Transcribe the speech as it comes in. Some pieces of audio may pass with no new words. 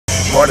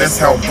Brothers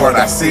help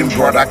brother, same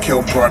brother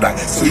kill brother.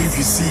 So if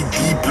you see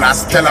D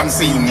plus, tell him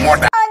say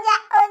mother. At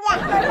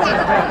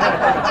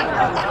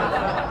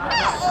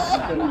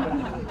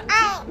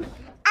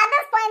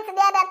this point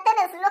today, the thing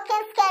is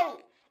looking scary.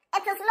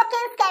 It is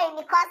looking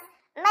scary because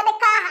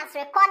Medikal has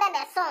recorded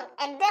a song,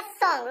 and this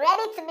song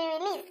ready to be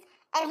released,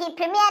 and he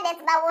premiered it,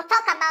 but we'll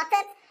talk about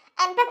it.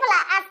 And people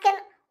are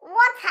asking,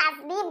 what has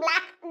D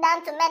Black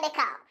done to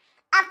Medikal?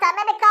 After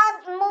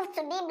Medikal moved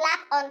to D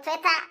Black on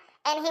Twitter,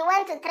 and he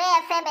went to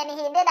 3FM and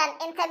he did an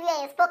interview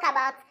and he spoke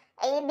about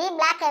D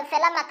Black and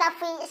Fella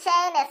Makafui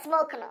sharing a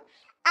smoke. No?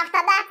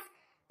 After that,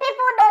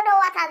 people don't know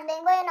what has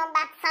been going on,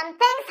 but some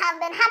things have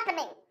been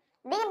happening.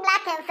 D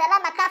Black and Fella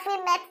Makafui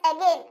met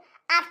again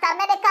after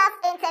Medikal's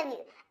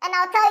interview, and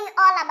I'll tell you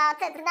all about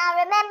it.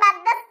 Now remember,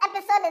 this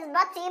episode is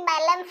brought to you by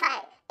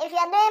Lem-fai. If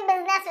you're doing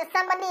business with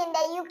somebody in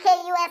the UK,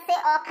 USA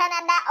or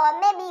Canada,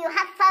 or maybe you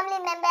have family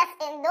members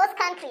in those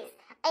countries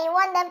and you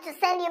want them to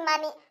send you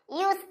money,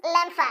 use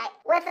Lem-fai.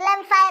 With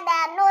Lem-fai,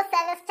 there are no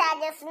service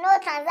charges, no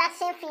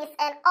transaction fees,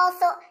 and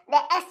also the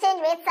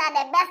exchange rates are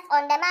the best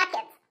on the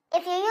market.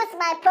 If you use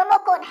my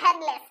promo code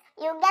Headless,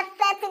 you get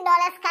 $30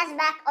 cash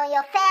back on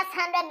your first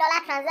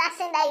 $100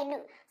 transaction that you do.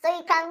 So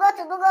you can go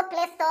to Google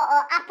Play Store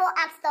or Apple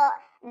App Store,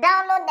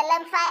 download the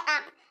LemFi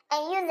app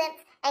and use it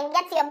and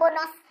get your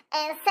bonus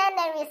and send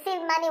and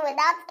receive money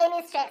without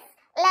any stress.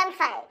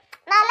 LemFi.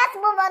 Now let's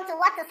move on to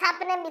what is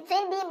happening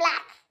between D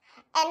Black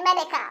and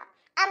Medikal.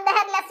 I'm the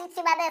Headless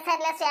YouTuber, this is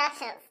Headless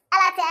Reactions.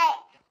 Alate,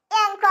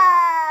 Yanko!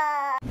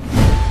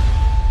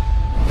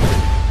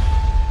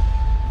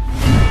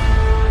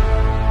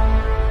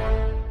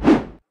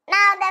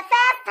 Now, the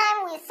first time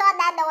we saw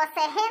that there was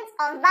a hint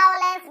of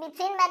violence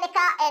between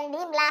Medikal and D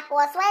Black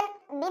was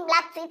when D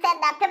Black tweeted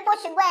that people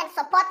should go and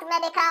support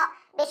Medikal.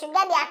 They should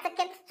get their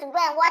tickets to go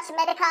and watch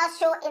Medikal's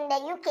show in the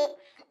UK.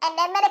 And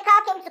then Medikal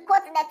came to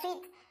quote the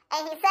tweet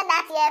and he said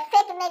that you're a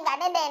fake nigga.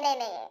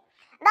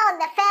 That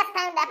was the first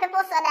time that people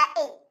saw that,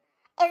 hey,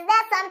 is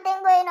there something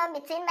going on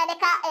between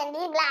Medikal and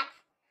D Black?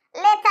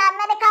 Later,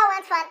 Medikal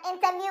went for an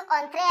interview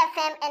on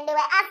 3FM and they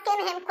were asking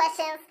him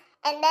questions,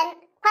 and then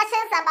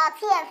questions about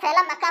he and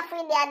Fella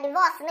Makafui, their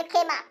divorce,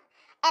 came up.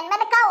 And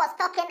Medikal was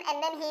talking, and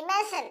then he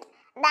mentioned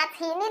that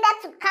he needed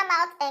to come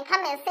out and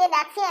come and say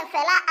that he and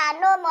Fella are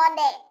no more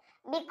there,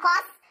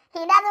 because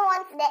he doesn't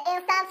want the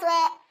instance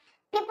where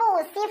people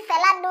will see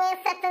Fella doing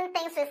certain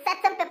things with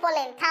certain people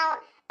in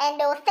town, and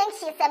they will think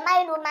she's a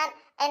married woman,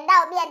 and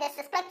that will be a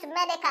disrespect to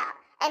Medikal.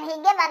 And he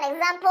gave an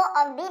example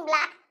of D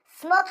Black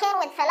smoking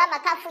with Fella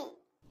Makafui.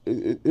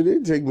 It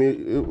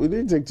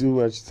didn't take too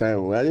much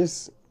time. I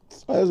just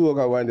woke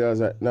up one day. I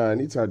was like, nah, I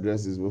need to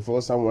address this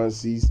before someone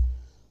sees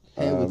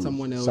with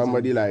someone else,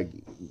 somebody like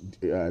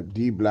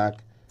D Black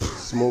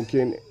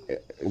smoking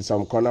in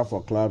some corner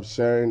for club,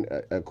 sharing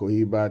a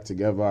cohiba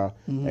together,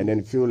 and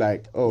then feel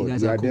like, oh,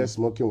 you are there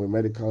smoking with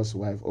Medikal's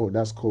wife. Oh,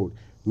 that's cold.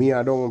 Me,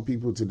 I don't want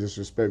people to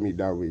disrespect me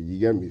that way. You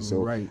get me?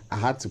 So I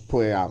had to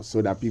point it out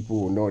so that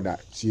people will know that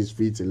she's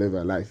free to live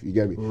her life. You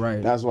get me?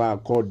 Right. That's why I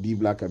called D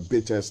Black a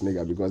bitch ass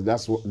nigga, because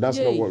that's not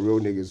what real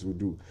niggas would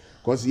do.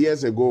 Because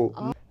years ago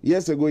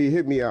you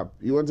hit me up.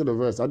 You wanted a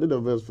verse. I did a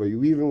verse for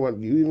you. You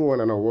even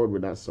won an award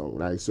with that song.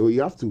 Like, so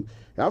you have to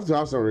have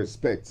some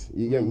respect.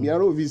 You get me? I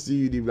don't know if you see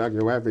you D Black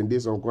and wife and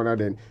this on corner,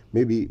 then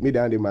maybe they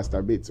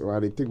masturbate or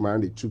they take my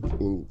hand, they choke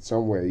in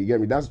somewhere. You get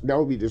me? That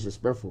would be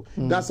disrespectful.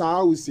 That's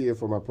how I would see it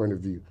from my point of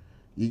view.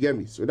 You get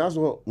me? So that's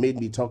what made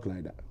me talk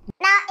like that.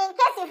 Now, in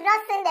case you've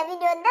not seen the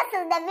video, this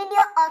is the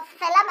video of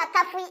Fella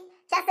Makafui.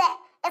 Just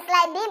it's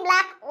like D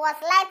Black was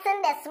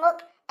lighting the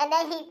smoke, and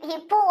then he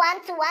pulled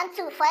 1 2 1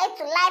 2 for it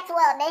to light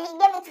well. Then he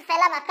gave it to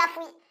Fella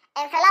Makafui,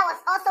 and Fella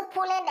was also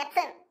pulling the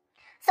tin.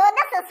 So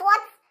this is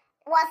what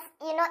was,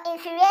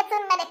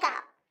 infuriating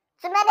Medikal.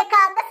 To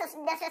Medikal, this is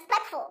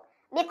disrespectful,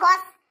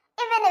 because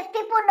even if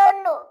people don't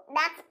know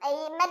that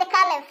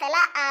Medikal and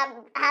Fella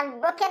have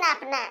broken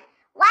up now,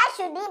 why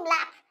should D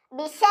Black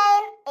be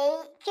sharing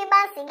a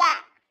Cuban cigar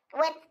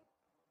with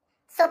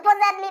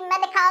supposedly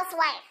Medikal's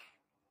wife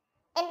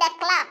in the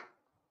club?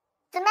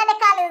 To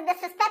Medikal is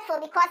disrespectful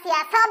because he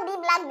has helped D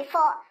Black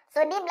before,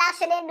 so D Black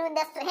shouldn't do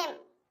this to him.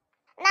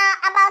 Now,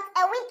 about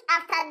a week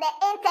after the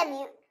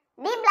interview,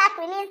 D Black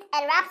released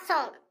a rap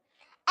song,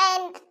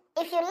 and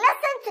if you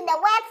listen to the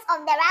words of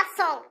the rap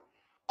song,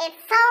 it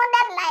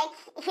sounded like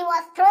he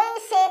was throwing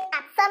shade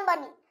at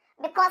somebody,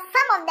 because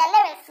some of the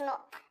lyrics,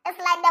 it's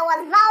like there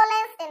was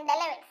violence in the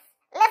lyrics.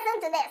 Listen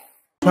to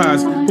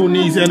this. Who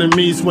needs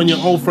enemies when your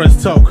own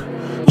friends talk?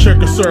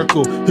 Check a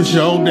circle, it's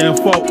your own damn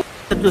fault.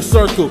 Check a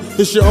circle,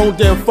 it's your own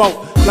damn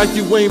fault. Like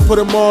you ain't put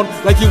them on,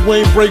 like you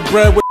ain't break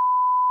bread with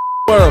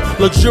world.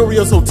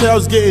 Luxurious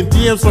hotels getting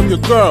DMs from your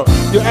girl.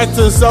 You're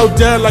acting so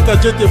down like I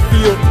just did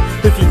feel.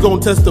 If you gon'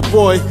 test the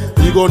boy,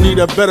 you gon' need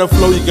a better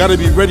flow. You gotta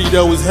be ready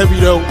though, it's heavy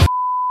though.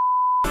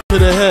 To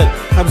the head,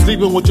 I'm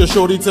sleeping with your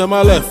shorty to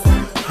my left.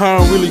 I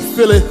don't really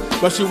feel it,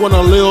 but she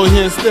wanna lay on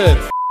here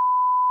instead.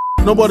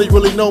 Nobody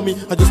really know me,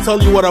 I just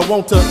tell you what I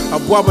want to. I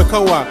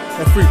Kawa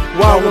and free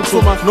wild one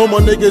to my. No more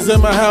niggas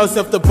in my house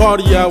after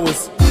party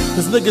hours.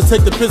 Cause niggas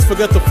take the piss,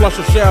 forget to flush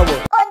a shower.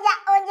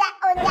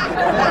 Oja.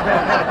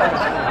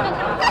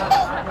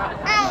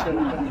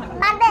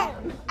 But then,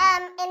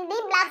 in D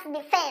Black's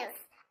defense,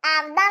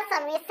 I've done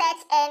some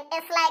research and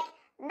it's like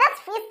this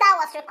freestyle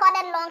was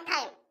recorded long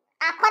time.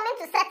 According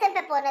to certain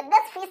people,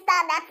 this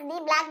freestyle that D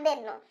Black did,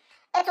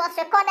 it was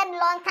recorded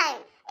long time.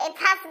 It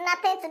has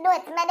nothing to do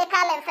with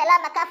Medikal and Fella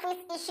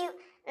Makafui's issue.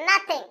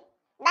 Nothing.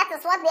 That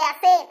is what they are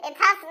saying. It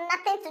has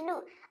nothing to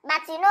do.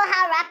 But you know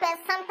how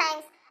rappers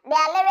sometimes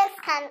their lyrics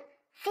can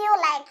feel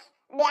like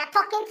they are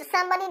talking to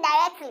somebody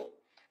directly.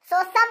 So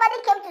somebody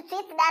came to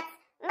tweet that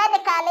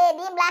Medikal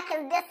D Black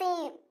is dissing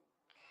you.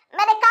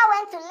 Medikal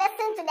went to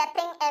listen to the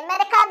thing and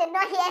Medikal did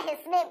not hear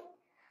his name.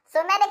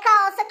 So Medikal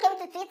also came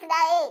to tweet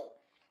that, hey,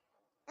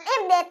 if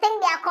they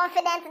think they are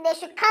confident, they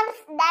should come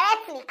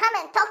directly. Come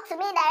and talk to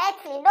me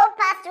directly. Don't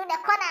pass through the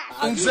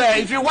corners.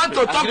 If you want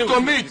to talk to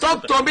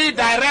me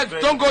direct.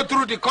 Don't go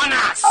through the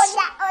corners. Oh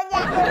yeah.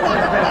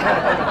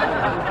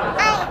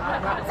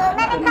 So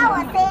Medikal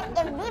was saying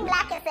if D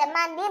Black is a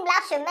man, D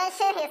Black should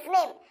mention his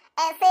name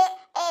and say,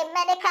 hey,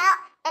 Medikal,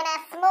 and I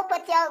smoke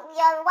with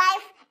your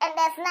wife and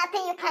there's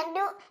nothing you can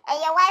do and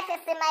your wife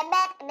is in my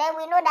bed, then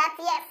we know that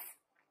yes,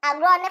 I'm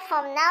running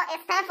from now,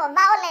 it's time for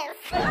violence.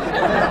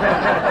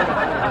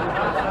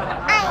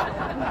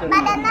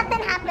 But then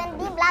nothing happened.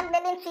 D Black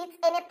didn't tweet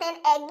anything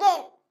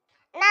again.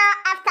 Now,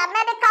 after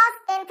Medikal's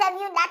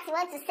interview that he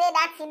went to say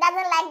that he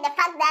doesn't like the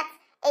fact that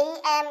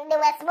they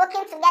were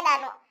smoking together.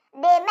 No,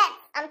 they met.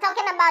 I'm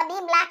talking about D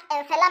Black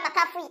and Fella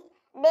Makafui.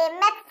 They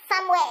met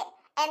somewhere.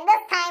 And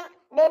this time,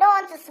 they don't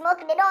want to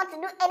smoke, they don't want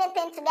to do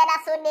anything together,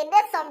 so they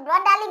did some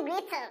brotherly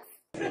greetings.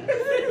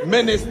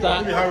 Minister.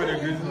 I'm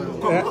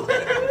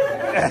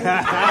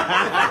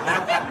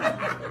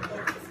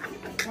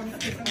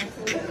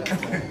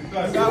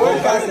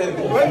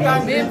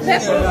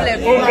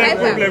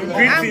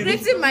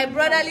greeting my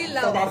brotherly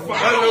love.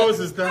 Hello,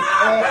 sister. My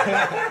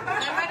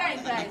brother in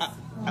Christ.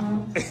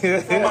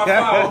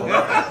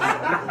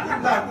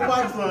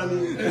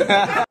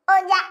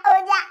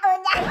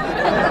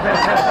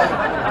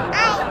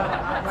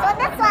 So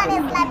this one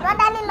is like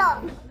brotherly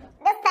love.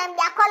 This time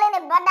they are calling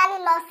it brotherly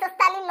love,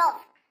 sisterly love.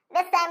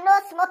 This time no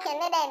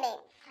smoking, anything.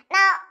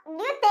 Now,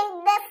 do you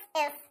think this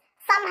is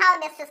somehow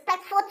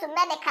disrespectful to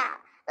Medikal?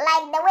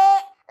 Like the way,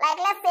 like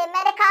let's say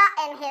Medikal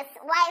and his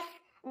wife,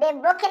 they've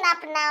broken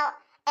up now,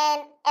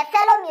 and a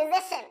fellow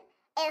musician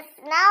is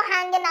now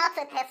hanging out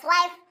with his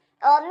wife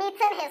or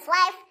meeting his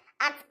wife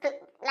at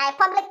like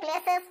public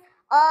places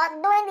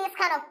or doing these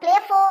kind of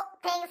playful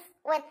things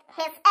with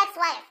his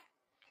ex-wife.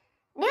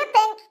 Do you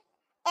think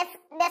it's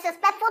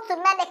disrespectful to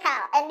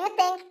Medikal, and do you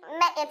think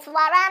it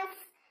warrants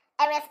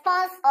a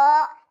response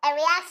or a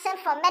reaction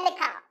from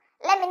Medikal?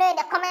 Let me know in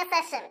the comment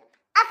section.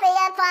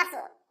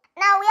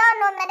 Now we all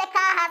know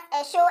Medikal has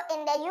a show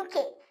in the UK,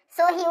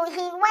 so he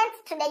went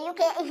to the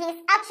UK. He's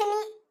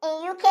actually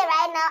in UK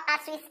right now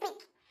as we speak.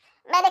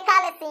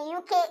 Medikal is in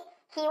UK.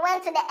 He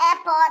went to the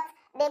airport.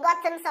 They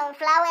got him some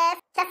flowers.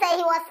 Just say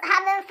he was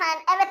having fun.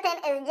 Everything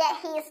is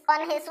just, he's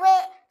on his way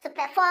to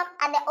perform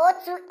at the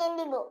O2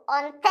 Indigo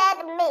on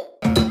 3rd May.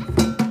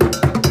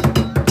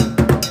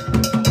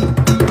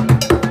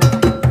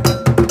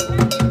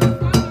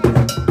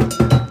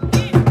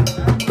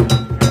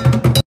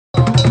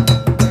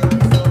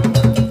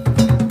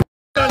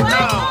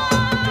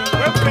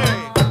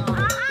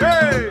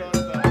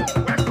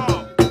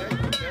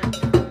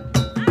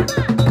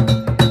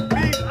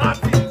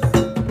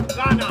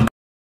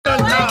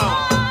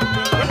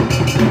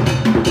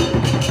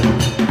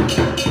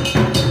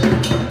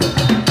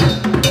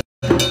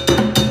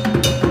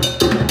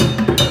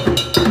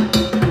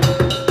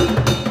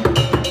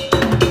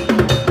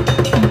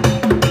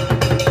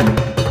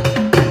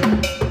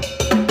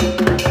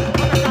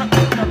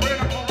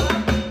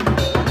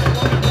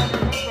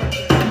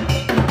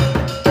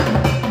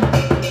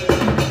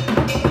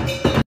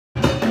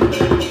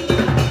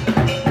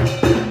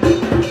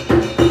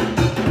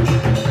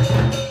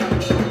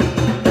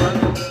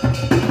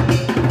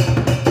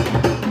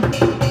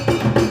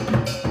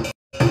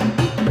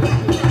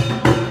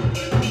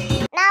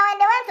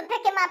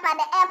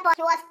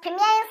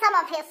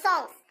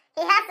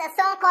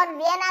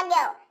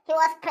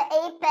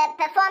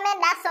 Performing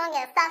that song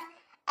and stuff,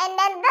 and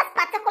then this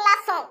particular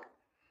song,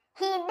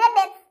 he did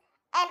it,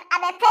 and at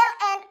the tail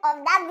end of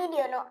that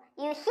video,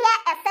 you hear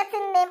a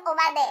certain name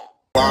over there.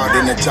 Wild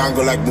in the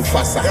jungle like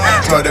Mufasa.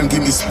 Tell them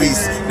give me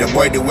space. The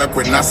boy they work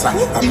with NASA.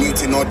 I'm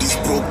muting all these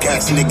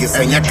broadcast niggas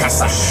and your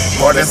casa.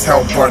 Brothers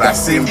help brother,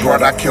 same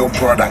brother kill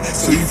brother.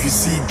 So if you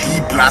see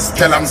D plus,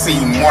 tell them say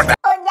mother.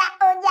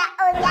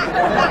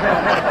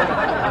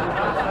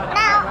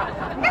 Now,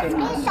 this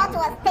screenshot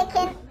was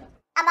taken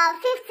about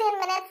 15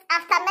 minutes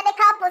after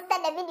Medikal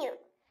posted the video.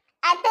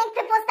 I think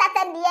people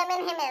started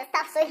DMing him and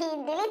stuff, so he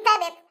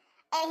deleted it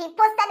and he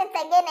posted it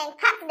again and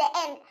cut the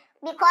end.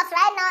 Because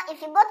right now,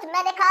 if you go to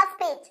Medikal's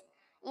page,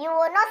 you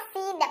will not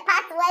see the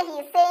part where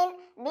he's saying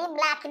D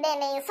Black,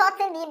 then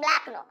insulting D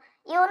Black. No,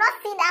 you will not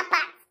see that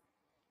part.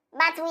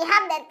 But we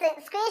have the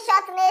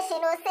screenshot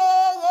nation will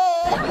say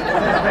yeah.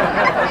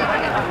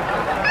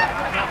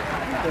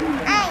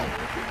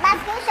 But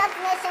screenshot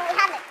nation, we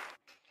have it.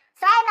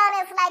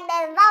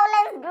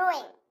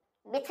 brewing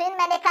between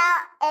Medikal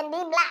and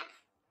D-Black.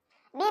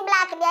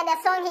 D-Black, the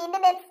song, he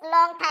did it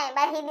long time,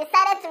 but he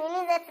decided to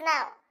release it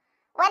now.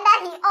 Whether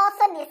he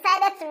also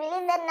decided to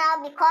release it now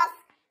because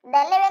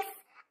the lyrics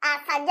are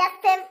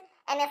suggestive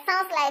and it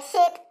sounds like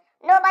shit,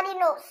 nobody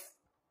knows.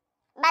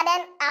 But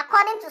then,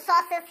 according to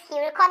sources, he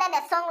recorded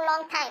the song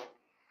long time.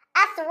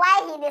 As to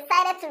why he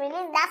decided to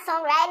release that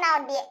song right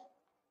now, there,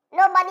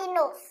 nobody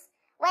knows.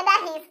 Whether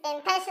he's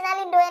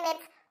intentionally doing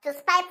it to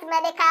spite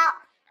Medikal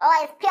or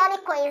it's purely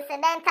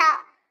coincidental,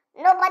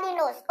 nobody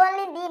knows.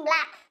 Only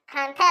D-Black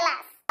can tell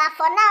us. But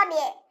for now,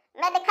 there,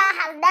 Medikal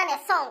has done a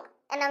song,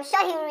 and I'm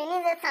sure he will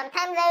release it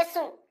sometime very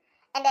soon.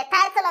 And the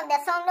title of the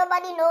song,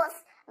 nobody knows,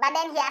 but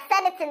then he has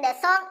said it in the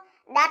song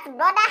that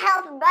brother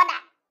help brother,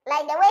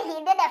 like the way he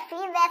did a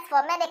free verse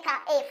for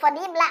Medikal, for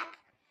D-Black.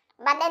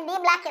 But then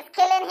D-Black is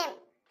killing him.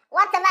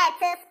 Whatever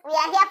it is, we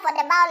are here for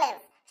the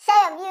violence.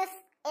 Share your views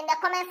in the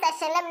comment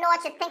section. Let me know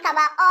what you think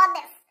about all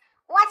this.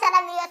 Watch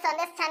other videos on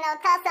this channel.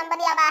 Tell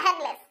somebody about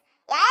Headless.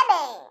 Yeah,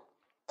 dang.